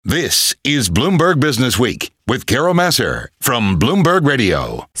This is Bloomberg Business Week with Carol Massar from Bloomberg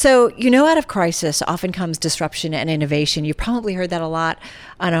Radio. So, out of crisis often comes disruption and innovation. You probably heard that a lot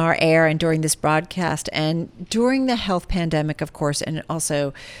on our air and during this broadcast. And during the health pandemic, of course, and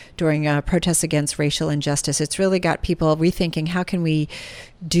also during protests against racial injustice, it's really got people rethinking how can we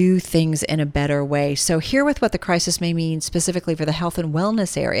do things in a better way. So here with what the crisis may mean specifically for the health and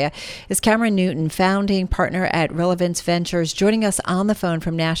wellness area is Cameron Newton, founding partner at Relevance Ventures, joining us on the phone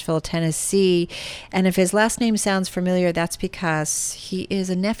from Nashville, Tennessee. And if his last name sounds familiar, that's because he is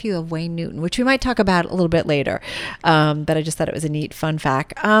a nephew of Wayne Newton, which we might talk about a little bit later. But I just thought it was a neat fun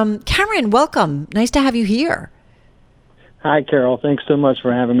fact. Cameron, welcome. Nice to have you here. Hi, Carol. Thanks so much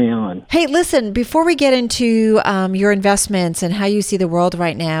for having me on. Hey, listen, before we get into your investments and how you see the world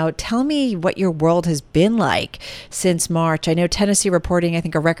right now, tell me what your world has been like since March. I know Tennessee reporting, I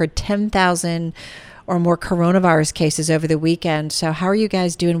think, a record 10,000 or more coronavirus cases over the weekend. So how are you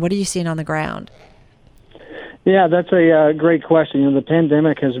guys doing? What are you seeing on the ground? Yeah, that's a great question. The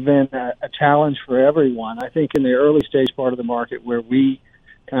pandemic has been a challenge for everyone. I think in the early stage part of the market where we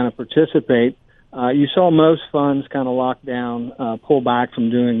kind of participate, you saw most funds kind of lock down, pull back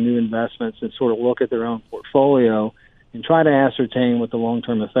from doing new investments and sort of look at their own portfolio and try to ascertain what the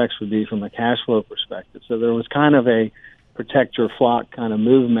long-term effects would be from a cash flow perspective. So there was kind of a protect your flock kind of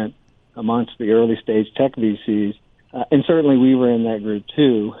movement amongst the early stage tech VCs. And certainly we were in that group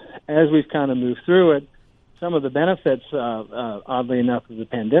too. As we've kind of moved through it, some of the benefits, oddly enough, of the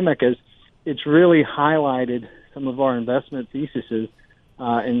pandemic is it's really highlighted some of our investment theses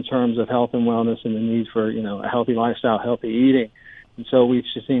in terms of health and wellness and the need for, a healthy lifestyle, healthy eating. And so we've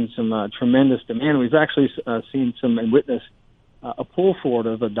just seen some tremendous demand. We've actually seen some and witnessed a pull forward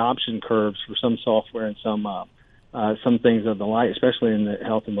of adoption curves for some software and some things of the like, especially in the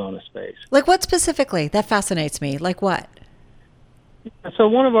health and wellness space. Like what specifically? That fascinates me. Like what? So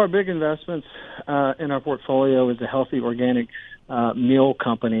one of our big investments in our portfolio is a healthy organic meal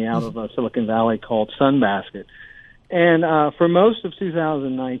company out of Silicon Valley called Sunbasket. And for most of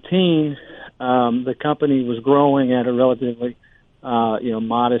 2019, the company was growing at a relatively,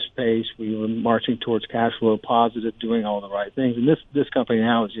 modest pace. We were marching towards cash flow positive, doing all the right things. And this company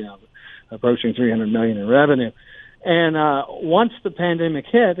now is, approaching $300 million in revenue. And once the pandemic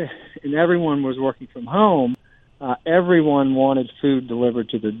hit and everyone was working from home, everyone wanted food delivered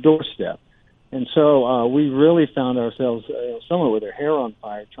to the doorstep. And so we really found ourselves somewhat with our hair on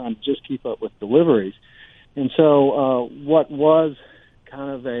fire trying to just keep up with deliveries. And so what was kind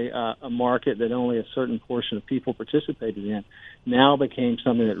of a market that only a certain portion of people participated in now became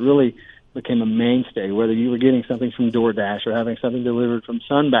something that really became a mainstay, whether you were getting something from DoorDash or having something delivered from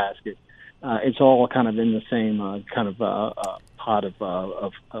Sunbasket. It's all kind of in the same pot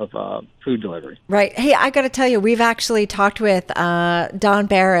of food delivery. Right. Hey, I got to tell you, we've actually talked with Don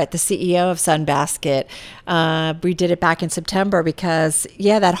Barrett, the CEO of Sunbasket. We did it back in September because,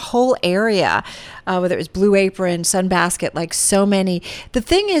 that whole area, whether it was Blue Apron, Sunbasket, like so many. The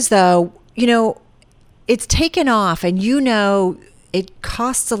thing is, though, it's taken off and it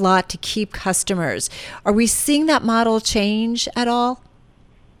costs a lot to keep customers. Are we seeing that model change at all?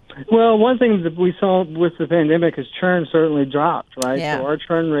 Well, one thing that we saw with the pandemic is churn certainly dropped, right? Yeah. So our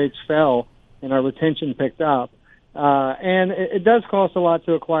churn rates fell and our retention picked up. And it does cost a lot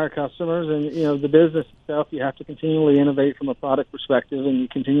to acquire customers. And, the business itself, you have to continually innovate from a product perspective, and you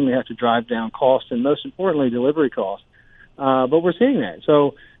continually have to drive down costs and, most importantly, delivery costs. But we're seeing that.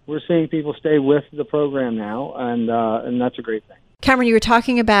 So we're seeing people stay with the program now, and that's a great thing. Cameron, you were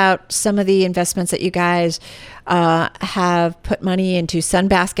talking about some of the investments that you guys have put money into,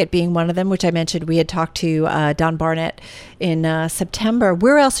 Sunbasket being one of them, which I mentioned we had talked to Don Barnett in September.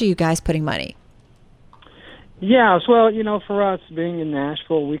 Where else are you guys putting money? Yeah, well, for us, being in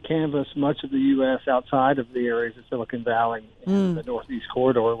Nashville, we canvass much of the U.S. outside of the areas of Silicon Valley and the Northeast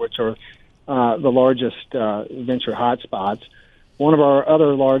Corridor, which are the largest venture hotspots. One of our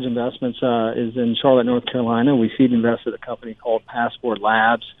other large investments is in Charlotte, North Carolina. We seed invested a company called Passport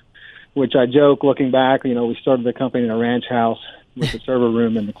Labs, which I joke, looking back, we started the company in a ranch house with a server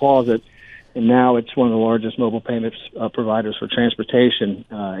room in the closet, and now it's one of the largest mobile payments providers for transportation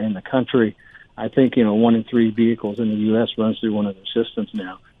in the country. I think, 1 in 3 vehicles in the U.S. runs through one of their systems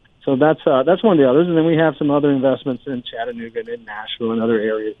now. So that's one of the others. And then we have some other investments in Chattanooga and in Nashville and other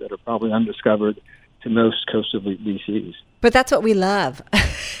areas that are probably undiscovered to most coastal VCs. But that's what we love.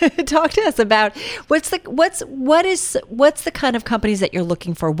 Talk to us about what's the kind of companies that you're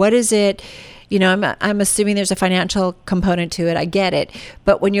looking for? What is it? I'm assuming there's a financial component to it. I get it.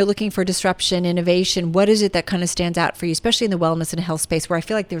 But when you're looking for disruption, innovation, what is it that kind of stands out for you, especially in the wellness and health space where I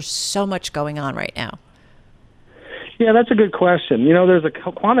feel like there's so much going on right now? Yeah, that's a good question. There's a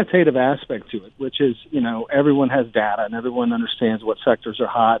quantitative aspect to it, which is, everyone has data and everyone understands what sectors are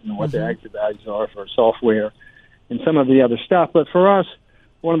hot and what the exit values are for software and some of the other stuff. But for us,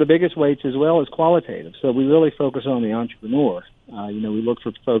 one of the biggest weights as well is qualitative. So we really focus on the entrepreneur. We look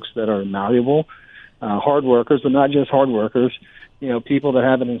for folks that are malleable, hard workers, but not just hard workers, people that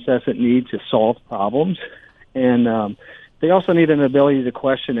have an incessant need to solve problems. And they also need an ability to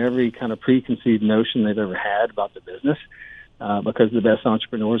question every kind of preconceived notion they've ever had about the business, because the best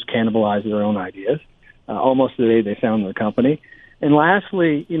entrepreneurs cannibalize their own ideas almost the day they found their company. And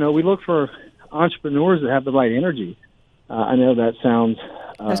lastly, we look for entrepreneurs that have the right energy. I know that sounds...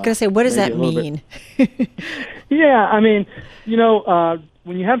 I was going to say, what does that mean? Yeah, I mean,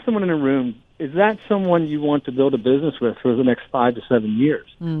 when you have someone in a room, is that someone you want to build a business with for the next 5 to 7 years?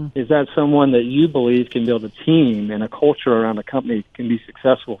 Is that someone that you believe can build a team and a culture around a company can be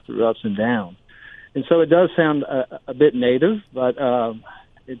successful through ups and downs? And so it does sound a bit native, but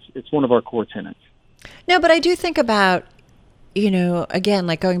it's one of our core tenets. No, but I do think about, again,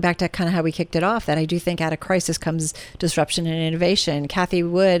 like going back to kind of how we kicked it off, that I do think out of crisis comes disruption and innovation. Kathy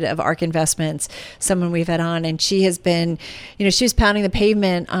Wood of ARK Investments, someone we've had on, and she has been, she was pounding the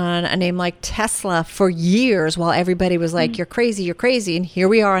pavement on a name like Tesla for years while everybody was like, you're crazy, you're crazy. And here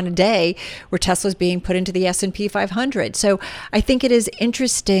we are on a day where Tesla's being put into the S&P 500. So I think it is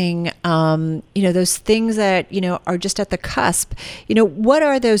interesting, those things that, are just at the cusp. What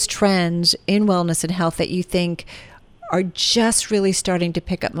are those trends in wellness and health that you think are just really starting to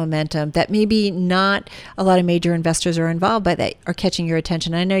pick up momentum that maybe not a lot of major investors are involved, but that are catching your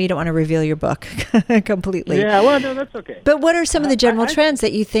attention? I know you don't want to reveal your book completely. Yeah, well, no, that's okay. But what are some of the general trends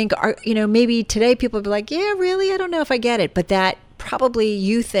that you think are, maybe today people will be like, yeah, really? I don't know if I get it. But that probably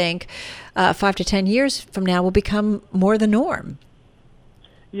you think 5 to 10 years from now will become more the norm.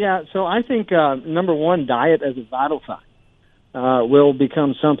 Yeah, so I think, number one, diet as a vital sign. Will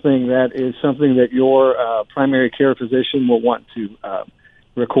become something that your primary care physician will want to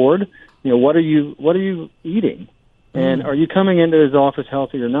record. What are you eating, and are you coming into his office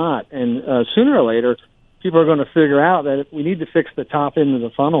healthy or not? And sooner or later, people are going to figure out that we need to fix the top end of the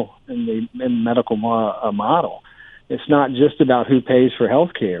funnel in the medical model. It's not just about who pays for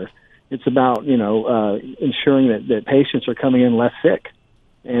health care. It's about ensuring that patients are coming in less sick,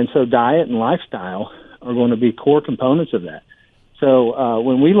 and so diet and lifestyle are going to be core components of that. So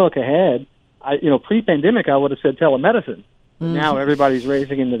when we look ahead, pre-pandemic, I would have said telemedicine. Now everybody's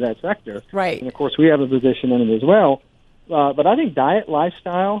racing into that sector. Right. And, of course, we have a position in it as well. But I think diet,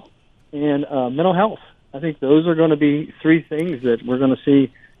 lifestyle, and mental health, I think those are going to be three things that we're going to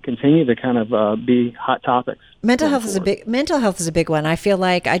see continue to kind of be hot topics. Mental health is a big one. I feel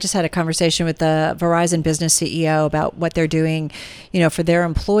like I just had a conversation with the Verizon business CEO about what they're doing, for their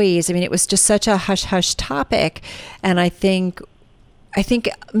employees. I mean, it was just such a hush-hush topic. And I think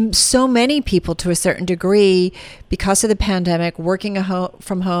so many people, to a certain degree, because of the pandemic, working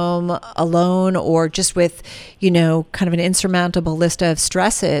from home alone or just with, kind of an insurmountable list of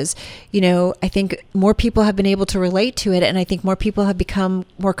stresses, I think more people have been able to relate to it, and I think more people have become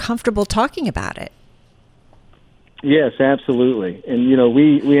more comfortable talking about it. Yes, absolutely. And,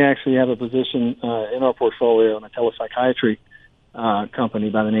 we actually have a position in our portfolio in a telepsychiatry company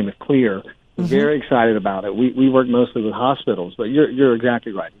by the name of Clear. We're very excited about it. We work mostly with hospitals, but you're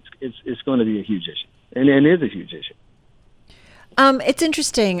exactly right. It's going to be a huge issue, and it is a huge issue. It's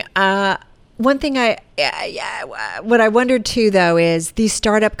interesting. One thing what I wondered too, though, is these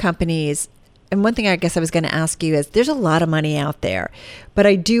startup companies. And one thing I guess I was going to ask you is there's a lot of money out there, but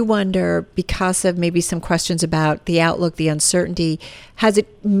I do wonder, because of maybe some questions about the outlook, the uncertainty, has it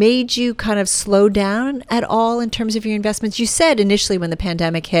made you kind of slow down at all in terms of your investments? You said initially when the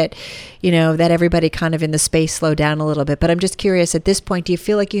pandemic hit, that everybody kind of in the space slowed down a little bit, but I'm just curious at this point, do you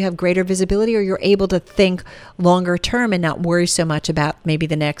feel like you have greater visibility, or you're able to think longer term and not worry so much about maybe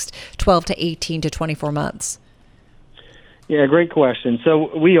the next 12 to 18 to 24 months? Yeah, great question.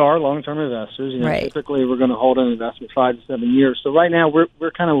 So we are long-term investors. Right. Typically, we're going to hold an investment 5 to 7 years. So right now,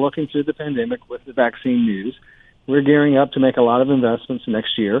 we're kind of looking through the pandemic with the vaccine news. We're gearing up to make a lot of investments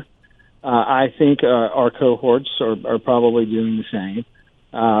next year. I think our cohorts are probably doing the same,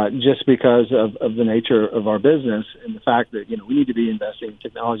 just because of the nature of our business and the fact that we need to be investing in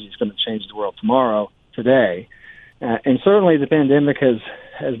technology that's going to change the world today. And certainly, the pandemic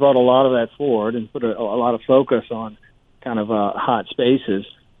has brought a lot of that forward and put a lot of focus on kind of hot spaces.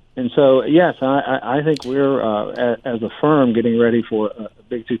 And so, yes, I think we're, as a firm, getting ready for a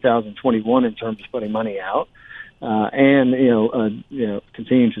big 2021 in terms of putting money out and,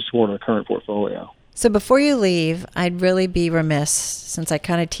 continuing to support our current portfolio. So before you leave, I'd really be remiss, since I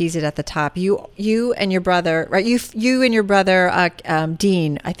kind of teased it at the top. You and your brother, right? You and your brother,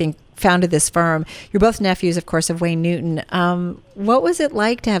 Dean, I think, founded this firm. You're both nephews, of course, of Wayne Newton. What was it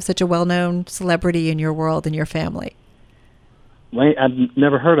like to have such a well-known celebrity in your world and your family? Wayne, I've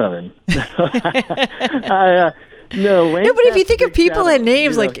never heard of him. No, Wayne. No, but if you think of people and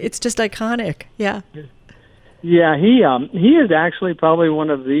names, like, it's just iconic. Yeah. Yeah, he is actually probably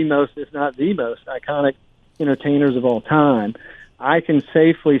one of the most, if not the most, iconic entertainers of all time. I can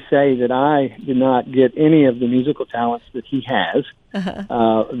safely say that I did not get any of the musical talents that he has.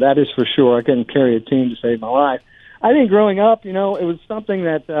 That is for sure. I couldn't carry a tune to save my life. I think growing up, it was something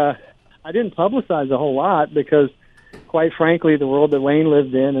that I didn't publicize a whole lot because, quite frankly, the world that Wayne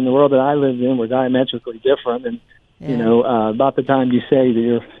lived in and the world that I lived in were diametrically different. And, about the time you say that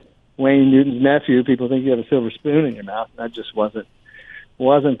you're Wayne Newton's nephew, people think you have a silver spoon in your mouth. That just wasn't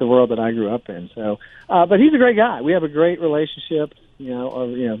the world that I grew up in. So, but he's a great guy. We have a great relationship.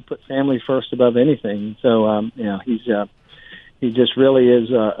 Put family first above anything. So, he just really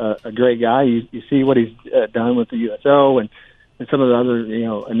is a great guy. You see what he's done with the USO and some of the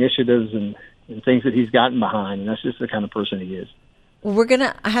other initiatives and things that he's gotten behind. And that's just the kind of person he is. Well,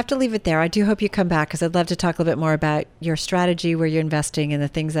 I have to leave it there. I do hope you come back because I'd love to talk a little bit more about your strategy, where you're investing, and the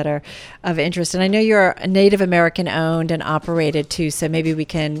things that are of interest. And I know you're a Native American owned and operated too, so maybe we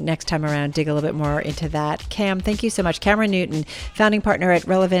can next time around dig a little bit more into that. Cam, thank you so much. Cameron Newton, founding partner at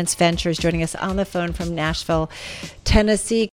Relevance Ventures, joining us on the phone from Nashville, Tennessee.